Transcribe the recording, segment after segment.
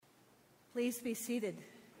Please be seated.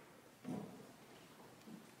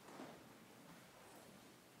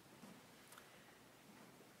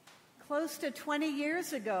 Close to 20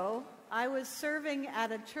 years ago, I was serving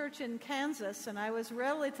at a church in Kansas, and I was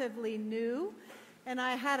relatively new, and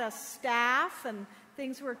I had a staff, and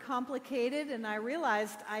things were complicated, and I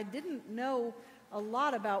realized I didn't know a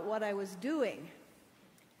lot about what I was doing.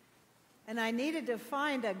 And I needed to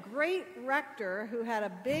find a great rector who had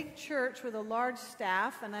a big church with a large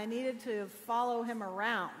staff, and I needed to follow him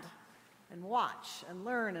around and watch and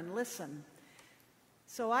learn and listen.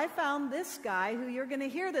 So I found this guy who you're going to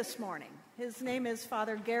hear this morning. His name is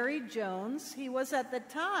Father Gary Jones. He was at the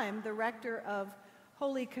time the rector of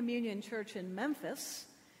Holy Communion Church in Memphis.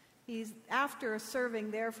 After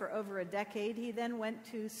serving there for over a decade, he then went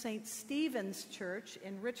to St. Stephen's Church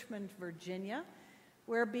in Richmond, Virginia,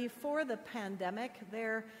 where before the pandemic,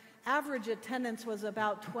 their average attendance was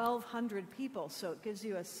about 1,200 people. So it gives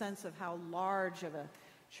you a sense of how large of a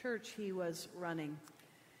church he was running.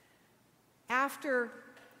 After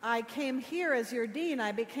I came here as your dean,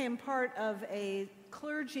 I became part of a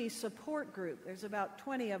clergy support group. There's about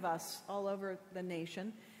 20 of us all over the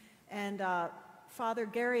nation. And Father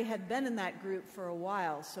Gary had been in that group for a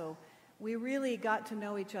while, so we really got to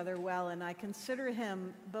know each other well, and I consider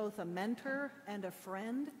him both a mentor and a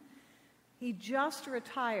friend. He just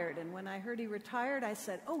retired, and when I heard he retired, I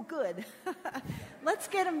said, oh, good. Let's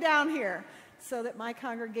get him down here so that my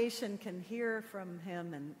congregation can hear from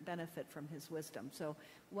him and benefit from his wisdom. So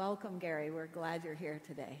welcome, Gary. We're glad you're here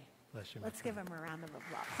today. Bless you, Let's give him a round of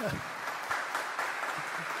applause.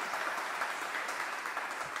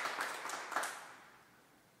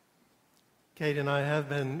 Kate and I have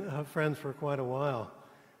been friends for quite a while,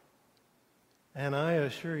 and I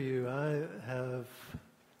assure you I have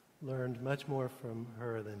learned much more from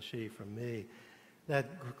her than she from me. That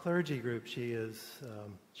clergy group, she's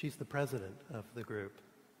the president of the group,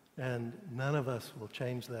 and none of us will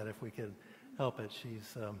change that if we can help it.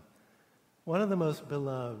 She's one of the most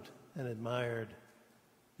beloved and admired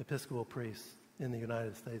Episcopal priests in the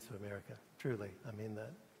United States of America. Truly, I mean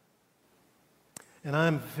that. And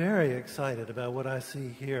I'm very excited about what I see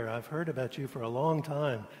here. I've heard about you for a long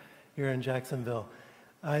time here in Jacksonville.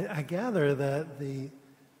 I gather that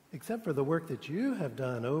except for the work that you have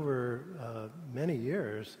done over many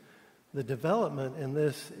years, the development in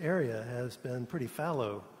this area has been pretty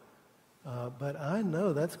fallow. But I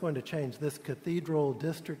know that's going to change. This cathedral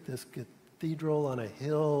district, this cathedral on a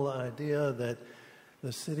hill idea that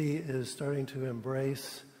the city is starting to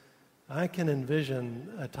embrace, I can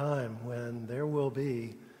envision a time when there will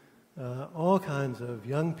be all kinds of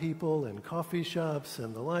young people in coffee shops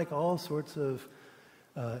and the like, all sorts of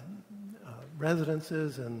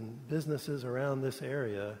residences and businesses around this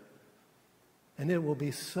area. And it will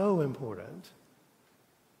be so important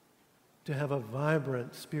to have a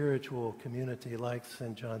vibrant spiritual community like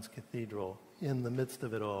St. John's Cathedral in the midst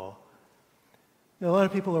of it all. You know, a lot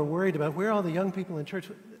of people are worried about where are all the young people in church.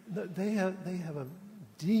 They have a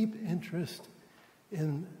deep interest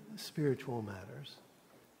in spiritual matters.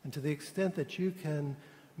 And to the extent that you can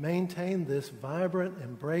maintain this vibrant,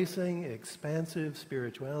 embracing, expansive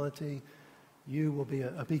spirituality, you will be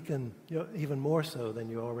a beacon, even more so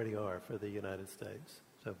than you already are for the United States.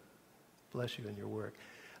 So bless you in your work.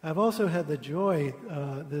 I've also had the joy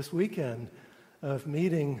this weekend of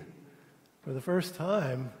meeting for the first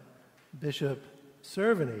time Bishop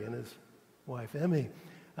Cerveny and his wife Emmy.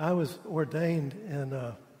 I was ordained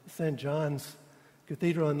in St. John's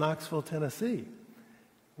Cathedral in Knoxville, Tennessee,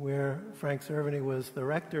 where Frank Cerveny was the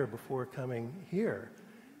rector before coming here.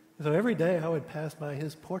 So every day I would pass by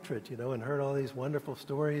his portrait, and heard all these wonderful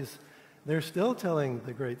stories. They're still telling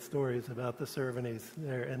the great stories about the Cervenys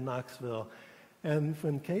there in Knoxville. And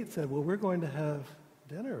when Kate said, well, we're going to have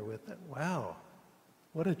dinner with them, wow,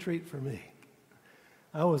 what a treat for me.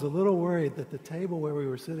 I was a little worried that the table where we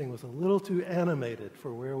were sitting was a little too animated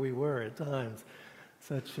for where we were at times.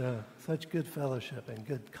 Such good fellowship and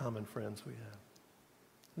good common friends we have.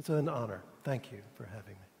 It's an honor. Thank you for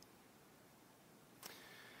having me.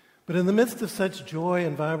 But in the midst of such joy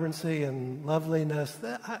and vibrancy and loveliness,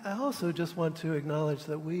 I also just want to acknowledge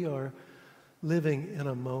that we are living in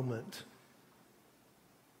a moment,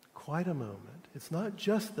 quite a moment. It's not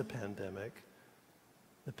just the pandemic.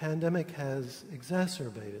 The pandemic has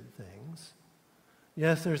exacerbated things.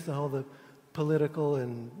 Yes, there's the political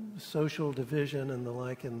and social division and the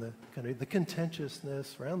like in the country, the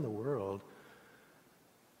contentiousness around the world.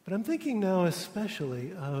 But I'm thinking now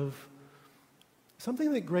especially of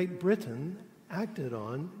something that Great Britain acted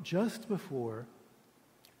on just before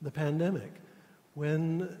the pandemic,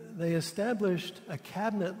 when they established a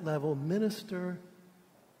cabinet-level minister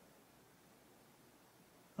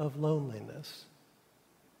of loneliness,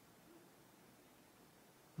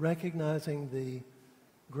 recognizing the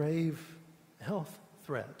grave health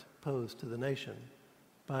threat posed to the nation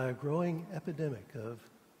by a growing epidemic of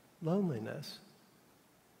loneliness.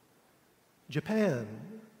 Japan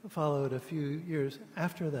followed a few years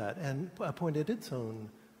after that and appointed its own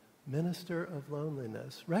minister of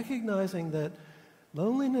loneliness, recognizing that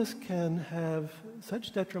loneliness can have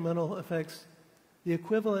such detrimental effects, the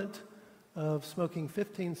equivalent of smoking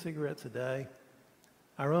 15 cigarettes a day.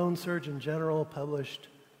 Our own Surgeon General published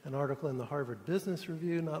an article in the Harvard Business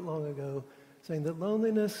Review not long ago saying that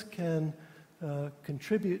loneliness can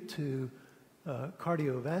contribute to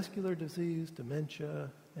cardiovascular disease, dementia,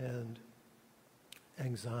 and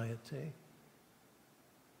anxiety.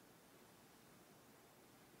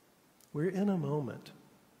 We're in a moment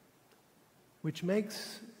which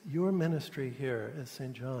makes your ministry here at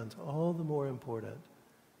St. John's all the more important.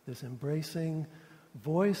 This embracing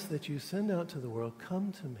voice that you send out to the world,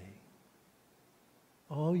 come to me,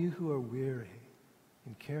 all you who are weary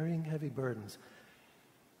and carrying heavy burdens,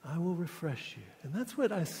 I will refresh you. And that's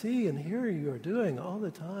what I see and hear you are doing all the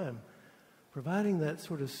time, providing that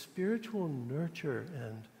sort of spiritual nurture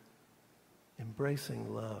and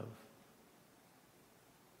embracing love.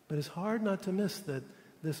 But it's hard not to miss that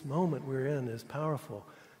this moment we're in is powerful.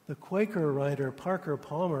 The Quaker writer Parker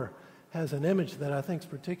Palmer has an image that I think is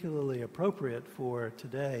particularly appropriate for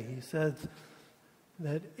today. He says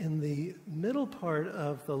that in the middle part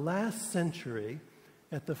of the last century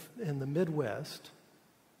in the Midwest,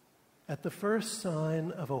 at the first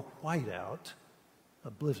sign of a whiteout,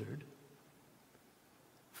 a blizzard,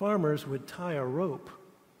 farmers would tie a rope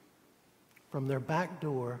from their back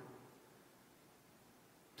door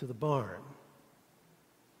to the barn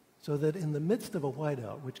so that in the midst of a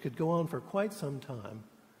whiteout, which could go on for quite some time,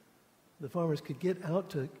 the farmers could get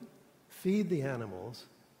out to feed the animals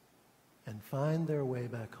and find their way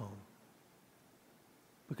back home.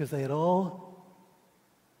 Because they had all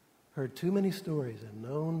heard too many stories and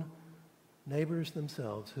known neighbors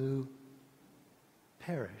themselves who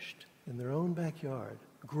perished in their own backyard,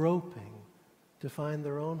 groping to find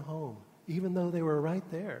their own home, even though they were right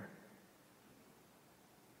there.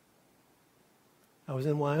 I was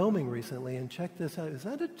in Wyoming recently and checked this out. Is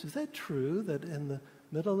that true that in the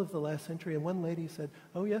middle of the last century, and one lady said,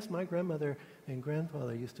 oh yes, my grandmother and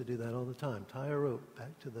grandfather used to do that all the time, tie a rope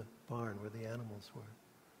back to the barn where the animals were.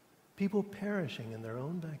 People perishing in their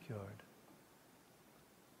own backyard.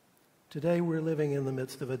 Today we're living in the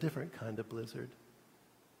midst of a different kind of blizzard.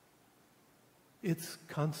 It's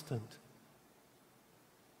constant.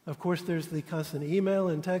 Of course, there's the constant email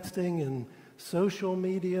and texting and social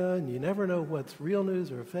media, and you never know what's real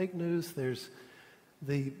news or fake news. There's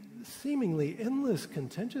the seemingly endless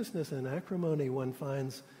contentiousness and acrimony one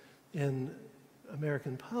finds in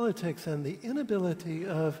American politics, and the inability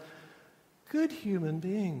of good human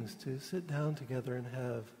beings to sit down together and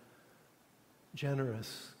have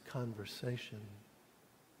generous conversation.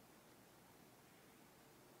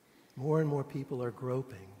 More and more people are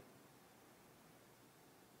groping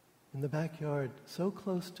in the backyard, so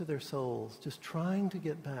close to their souls, just trying to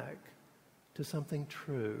get back to something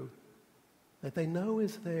true that they know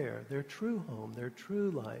is there, their true home, their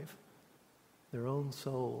true life, their own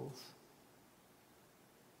souls.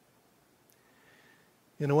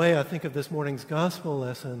 In a way, I think of this morning's gospel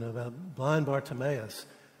lesson about blind Bartimaeus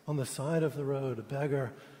on the side of the road, a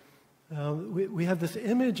beggar. We have this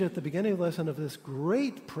image at the beginning of the lesson of this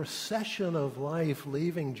great procession of life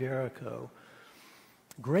leaving Jericho.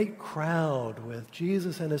 Great crowd with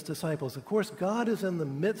Jesus and his disciples. Of course, God is in the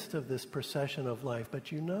midst of this procession of life,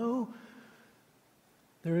 but you know,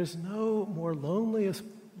 there is no more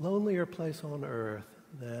lonelier place on earth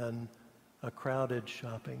than a crowded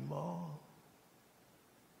shopping mall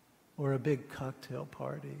or a big cocktail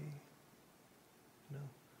party. You know?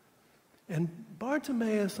 And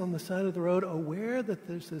Bartimaeus on the side of the road, aware that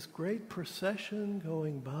there's this great procession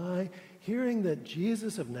going by, hearing that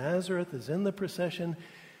Jesus of Nazareth is in the procession,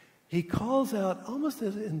 he calls out almost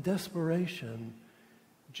as in desperation,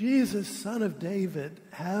 Jesus, Son of David,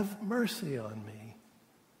 have mercy on me.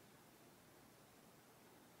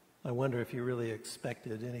 I wonder if he really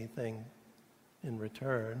expected anything in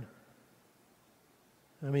return.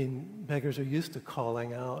 I mean, beggars are used to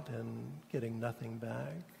calling out and getting nothing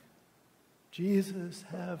back. Jesus,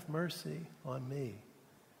 have mercy on me.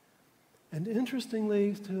 And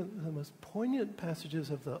interestingly, to the most poignant passages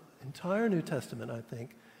of the entire New Testament, I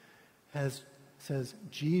think, says,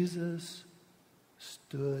 Jesus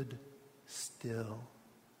stood still.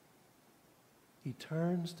 He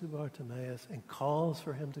turns to Bartimaeus and calls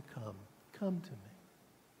for him to come. Come to me.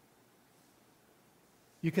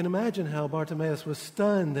 You can imagine how Bartimaeus was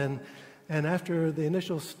stunned, and after the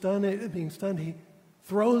initial being stunned, he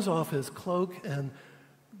throws off his cloak and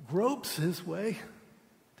gropes his way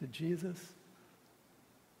to Jesus.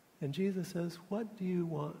 And Jesus says, "What do you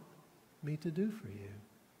want me to do for you?"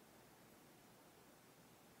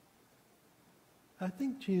 I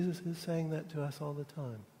think Jesus is saying that to us all the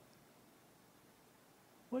time.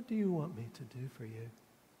 What do you want me to do for you?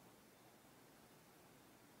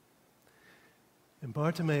 And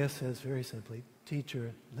Bartimaeus says very simply,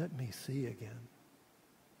 "Teacher, let me see again."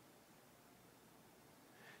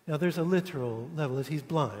 Now there's a literal level. As he's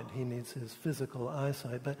blind, he needs his physical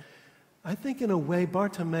eyesight. But I think in a way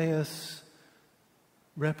Bartimaeus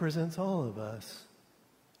represents all of us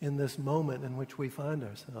in this moment in which we find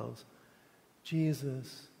ourselves.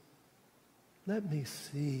 Jesus, let me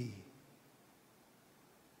see.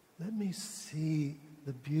 Let me see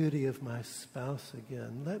the beauty of my spouse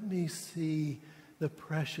again. Let me see the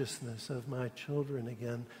preciousness of my children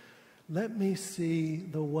again. Let me see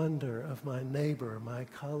the wonder of my neighbor, my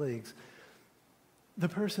colleagues, the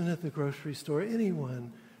person at the grocery store,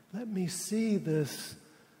 anyone. Let me see this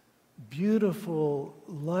beautiful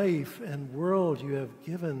life and world you have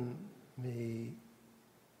given me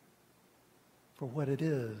for what it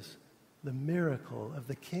is, the miracle of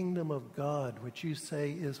the kingdom of God, which you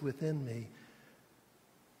say is within me.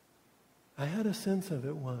 I had a sense of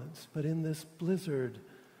it once, but in this blizzard,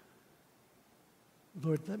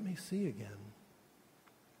 Lord, let me see again.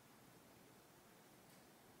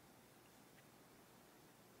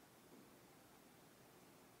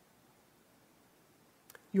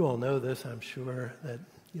 You all know this, I'm sure, that,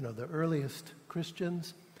 the earliest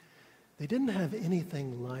Christians, they didn't have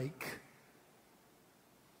anything like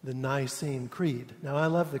the Nicene Creed. Now, I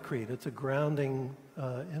love the Creed. It's a grounding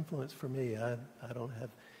influence for me. I don't have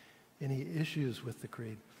any issues with the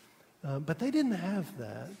Creed. But they didn't have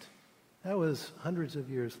that. That was hundreds of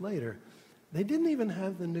years later. They didn't even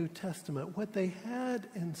have the New Testament. What they had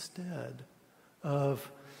instead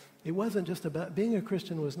of, it wasn't just about, being a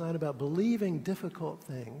Christian was not about believing difficult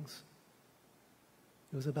things.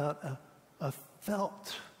 It was about a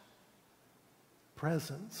felt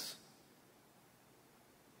presence,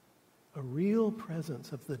 a real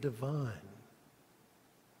presence of the divine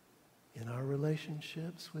in our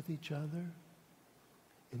relationships with each other,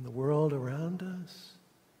 in the world around us,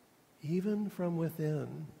 even from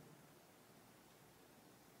within.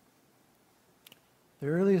 The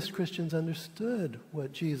earliest Christians understood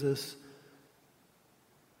what Jesus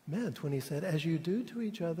meant when he said, "As you do to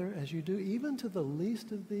each other, as you do even to the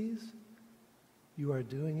least of these, you are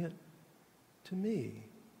doing it to me."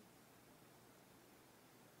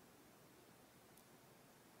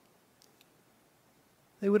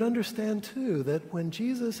 They would understand, too, that when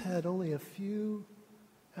Jesus had only a few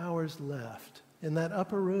hours left, in that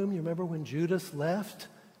upper room, you remember when Judas left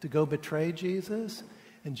to go betray Jesus,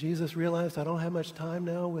 and Jesus realized, I don't have much time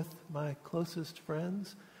now with my closest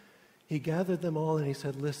friends? He gathered them all and he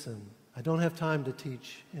said, "Listen, I don't have time to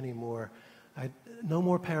teach anymore. No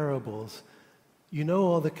more parables. You know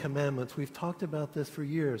all the commandments. We've talked about this for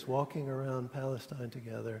years, walking around Palestine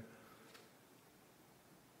together.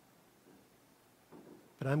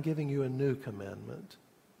 But I'm giving you a new commandment.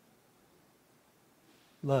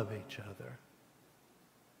 Love each other.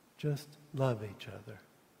 Just love each other.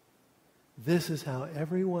 This is how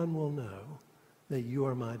everyone will know that you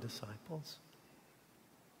are my disciples."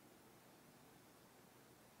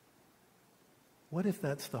 What if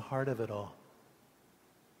that's the heart of it all?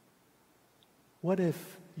 What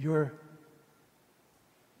if your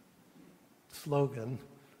slogan,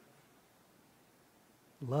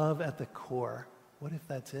 love at the core, what if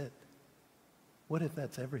that's it? What if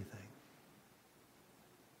that's everything?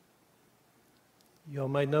 You all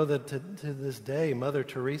might know that to this day, Mother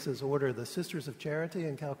Teresa's order, the Sisters of Charity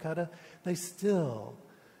in Calcutta, they still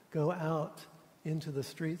go out into the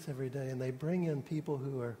streets every day and they bring in people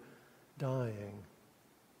who are dying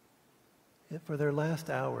for their last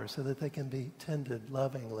hours so that they can be tended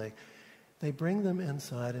lovingly. They bring them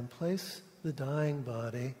inside and place the dying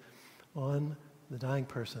body on the dying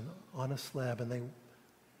person on a slab, and they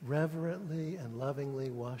reverently and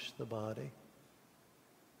lovingly wash the body.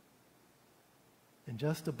 And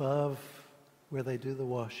just above where they do the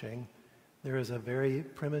washing, there is a very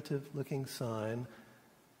primitive-looking sign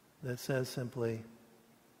that says simply,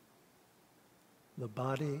 "The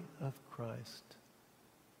body of Christ.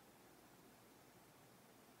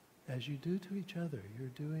 As you do to each other, you're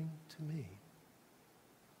doing to me."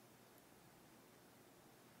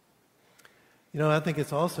 I think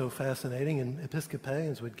it's also fascinating, and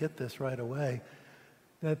Episcopalians would get this right away.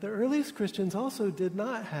 that the earliest Christians also did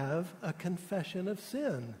not have a confession of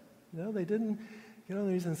sin. They didn't get on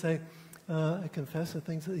the knees and say, I confess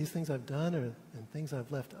these things I've done and things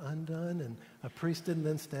I've left undone, and a priest didn't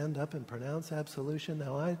then stand up and pronounce absolution.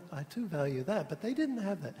 Now, I too value that, but they didn't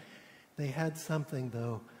have that. They had something,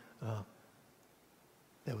 though,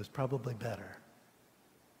 that was probably better.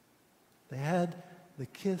 They had the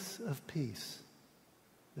kiss of peace.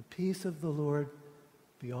 The peace of the Lord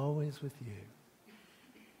be always with you,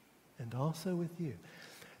 and also with you.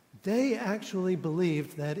 They actually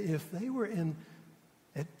believed that if they were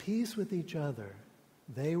at peace with each other,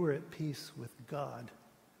 they were at peace with God.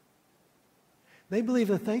 They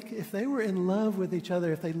believed that if they were in love with each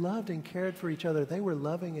other, if they loved and cared for each other, they were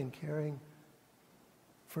loving and caring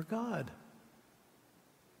for God.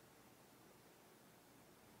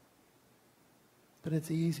 But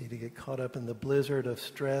it's easy to get caught up in the blizzard of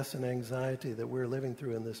stress and anxiety that we're living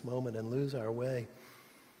through in this moment and lose our way.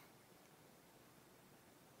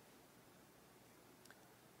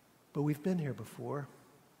 But we've been here before.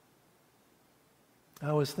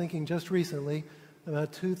 I was thinking just recently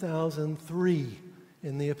about 2003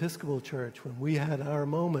 in the Episcopal Church when we had our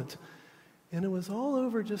moment. And it was all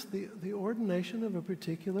over just the ordination of a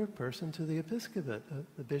particular person to the episcopate,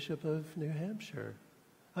 the Bishop of New Hampshire.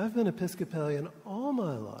 I've been Episcopalian all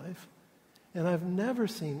my life, and I've never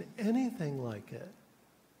seen anything like it.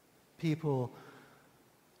 People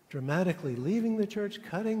dramatically leaving the church,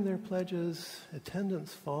 cutting their pledges,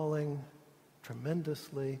 attendance falling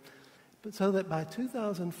tremendously. But so that by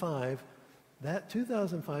 2005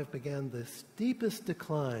 began the steepest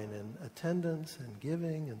decline in attendance and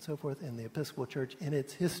giving and so forth in the Episcopal Church in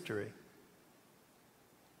its history.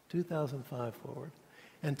 2005 forward.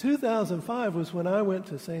 And 2005 was when I went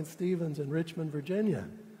to St. Stephen's in Richmond, Virginia.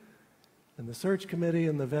 And the search committee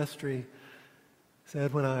and the vestry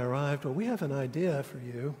said when I arrived, well, we have an idea for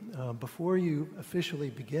you. Before you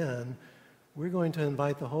officially begin, we're going to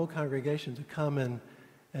invite the whole congregation to come and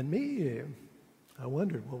meet you. I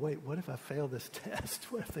wondered, well, wait, what if I fail this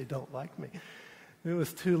test? What if they don't like me? It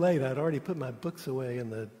was too late. I'd already put my books away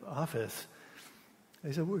in the office.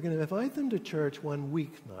 They said, we're going to invite them to church one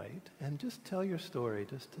weeknight and just tell your story,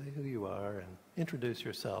 just say who you are and introduce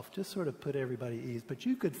yourself, just sort of put everybody at ease. But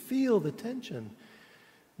you could feel the tension,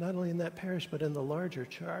 not only in that parish, but in the larger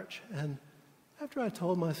church. And after I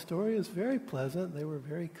told my story, it was very pleasant. They were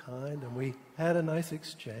very kind, and we had a nice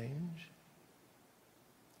exchange.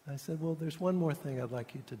 I said, well, there's one more thing I'd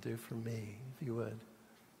like you to do for me, if you would.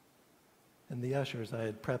 And the ushers, I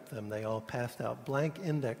had prepped them. They all passed out blank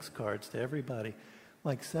index cards to everybody,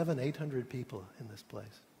 like 800 people in this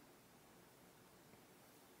place.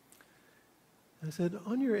 I said,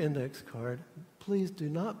 on your index card, please do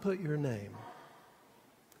not put your name.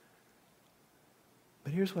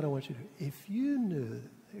 But here's what I want you to do. If you knew,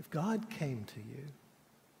 if God came to you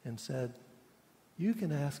and said, you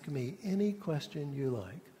can ask me any question you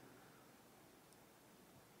like,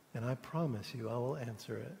 and I promise you I will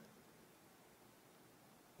answer it,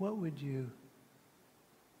 what would you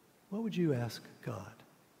ask God?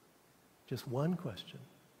 Just one question.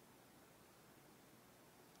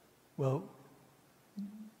 Well,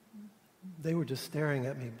 they were just staring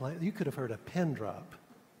at me blankly. You could have heard a pin drop.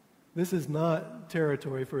 This is not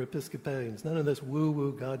territory for Episcopalians. None of this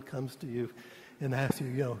woo-woo, God comes to you and asks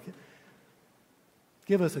you,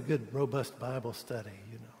 give us a good, robust Bible study,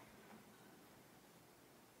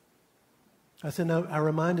 I said, no, I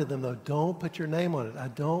reminded them, though, don't put your name on it. I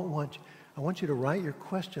want you to write your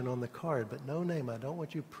question on the card, but no name. I don't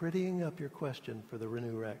want you prettying up your question for the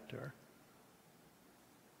Renew Rector.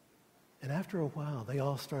 And after a while, they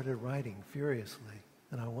all started writing furiously.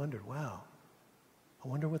 And I wondered, wow, I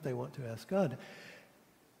wonder what they want to ask God.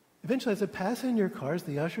 Eventually, I said, pass in your cards.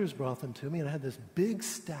 The ushers brought them to me, and I had this big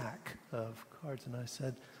stack of cards. And I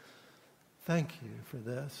said, thank you for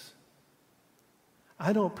this.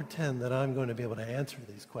 I don't pretend that I'm going to be able to answer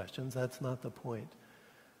these questions. That's not the point.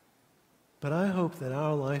 But I hope that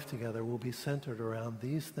our life together will be centered around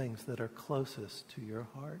these things that are closest to your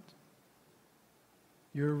heart,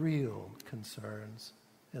 your real concerns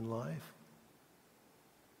in life.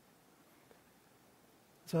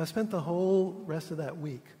 So I spent the whole rest of that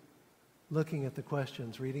week looking at the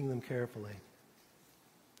questions, reading them carefully.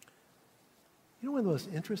 You know, one of the most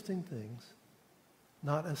interesting things,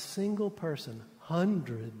 not a single person,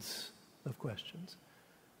 hundreds of questions,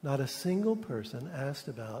 not a single person asked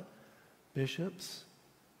about bishops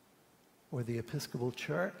or the Episcopal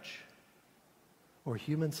Church or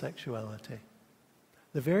human sexuality.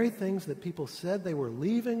 The very things that people said they were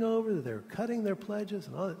leaving over, that they were cutting their pledges,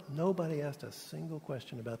 and all that, nobody asked a single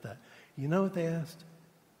question about that. You know what they asked?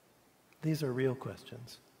 These are real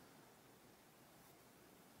questions.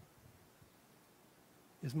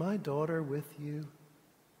 Is my daughter with you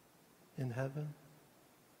in heaven?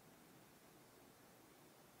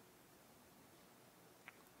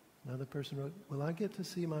 Another person wrote, will I get to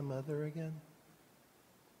see my mother again?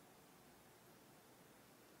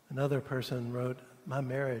 Another person wrote, my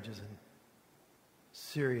marriage is in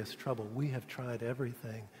serious trouble. We have tried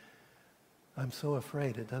everything. I'm so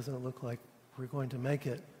afraid. It doesn't look like we're going to make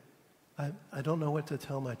it. I don't know what to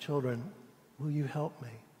tell my children. Will you help me?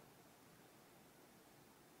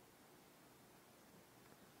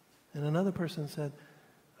 And another person said,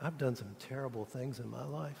 I've done some terrible things in my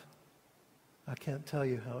life. I can't tell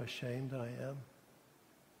you how ashamed I am.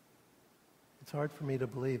 It's hard for me to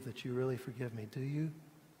believe that you really forgive me. Do you?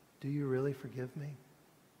 Do you really forgive me?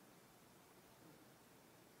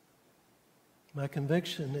 My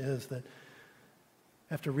conviction is that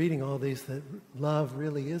after reading all these, that love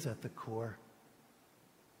really is at the core.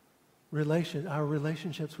 Our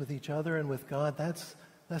relationships with each other and with God, that's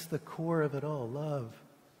the core of it all. Love,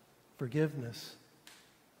 forgiveness.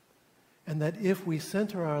 And that if we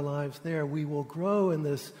center our lives there, we will grow in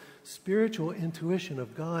this spiritual intuition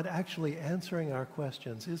of God actually answering our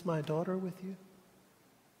questions. Is my daughter with you?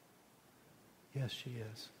 Yes, she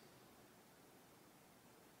is.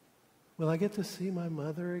 Will I get to see my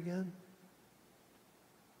mother again?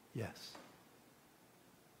 Yes.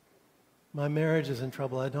 My marriage is in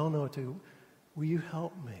trouble. I don't know what to do. Will you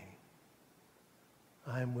help me?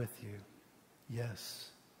 I am with you.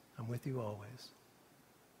 Yes, I'm with you always.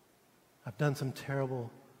 I've done some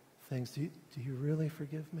terrible things. Do you really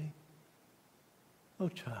forgive me? Oh,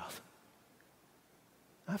 child,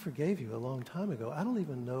 I forgave you a long time ago. I don't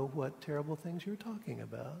even know what terrible things you're talking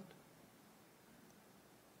about.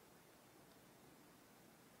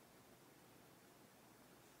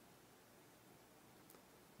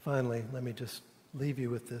 Finally, let me just leave you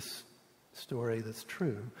with this story that's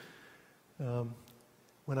true.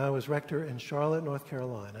 When I was rector in Charlotte, North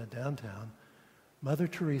Carolina, downtown, Mother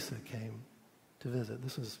Teresa came to visit.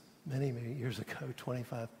 This was many, many years ago,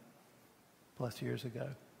 25 plus years ago.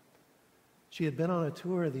 She had been on a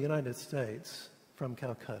tour of the United States from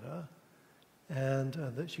Calcutta, and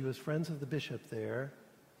that she was friends of the bishop there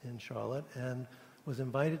in Charlotte and was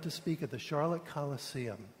invited to speak at the Charlotte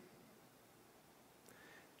Coliseum.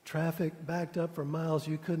 Traffic backed up for miles.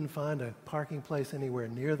 You couldn't find a parking place anywhere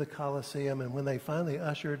near the Coliseum. And when they finally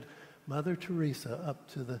ushered Mother Teresa up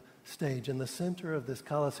to the stage in the center of this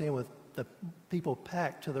Coliseum with the people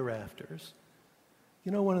packed to the rafters,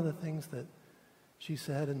 you know one of the things that she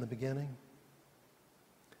said in the beginning?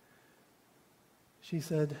 She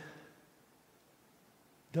said,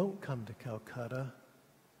 don't come to Calcutta.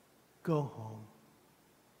 Go home.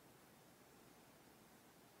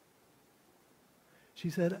 She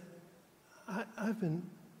said,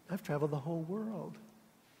 I've traveled the whole world,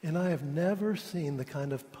 and I have never seen the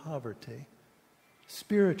kind of poverty,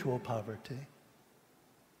 spiritual poverty,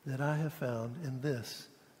 that I have found in this,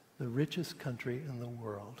 the richest country in the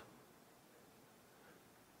world.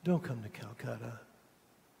 Don't come to Calcutta.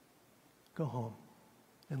 Go home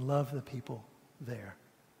and love the people there.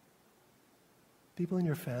 People in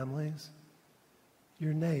your families,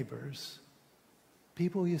 your neighbors,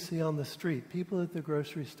 people you see on the street, people at the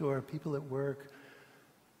grocery store, people at work.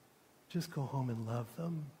 Just go home and love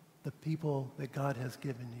them, the people that God has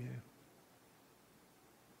given you.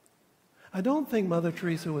 I don't think Mother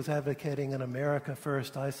Teresa was advocating an America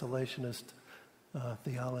First isolationist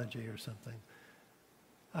theology or something.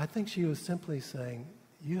 I think she was simply saying,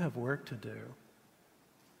 you have work to do.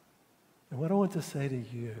 And what I want to say to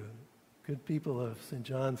you, good people of St.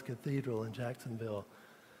 John's Cathedral in Jacksonville,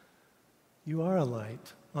 you are a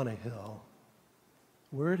light on a hill.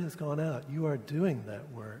 Word has gone out. You are doing that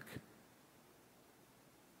work.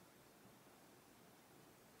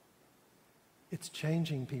 It's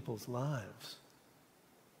changing people's lives.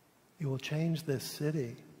 It will change this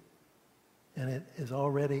city, and it is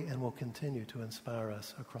already and will continue to inspire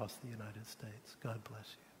us across the United States. God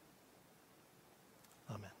bless you.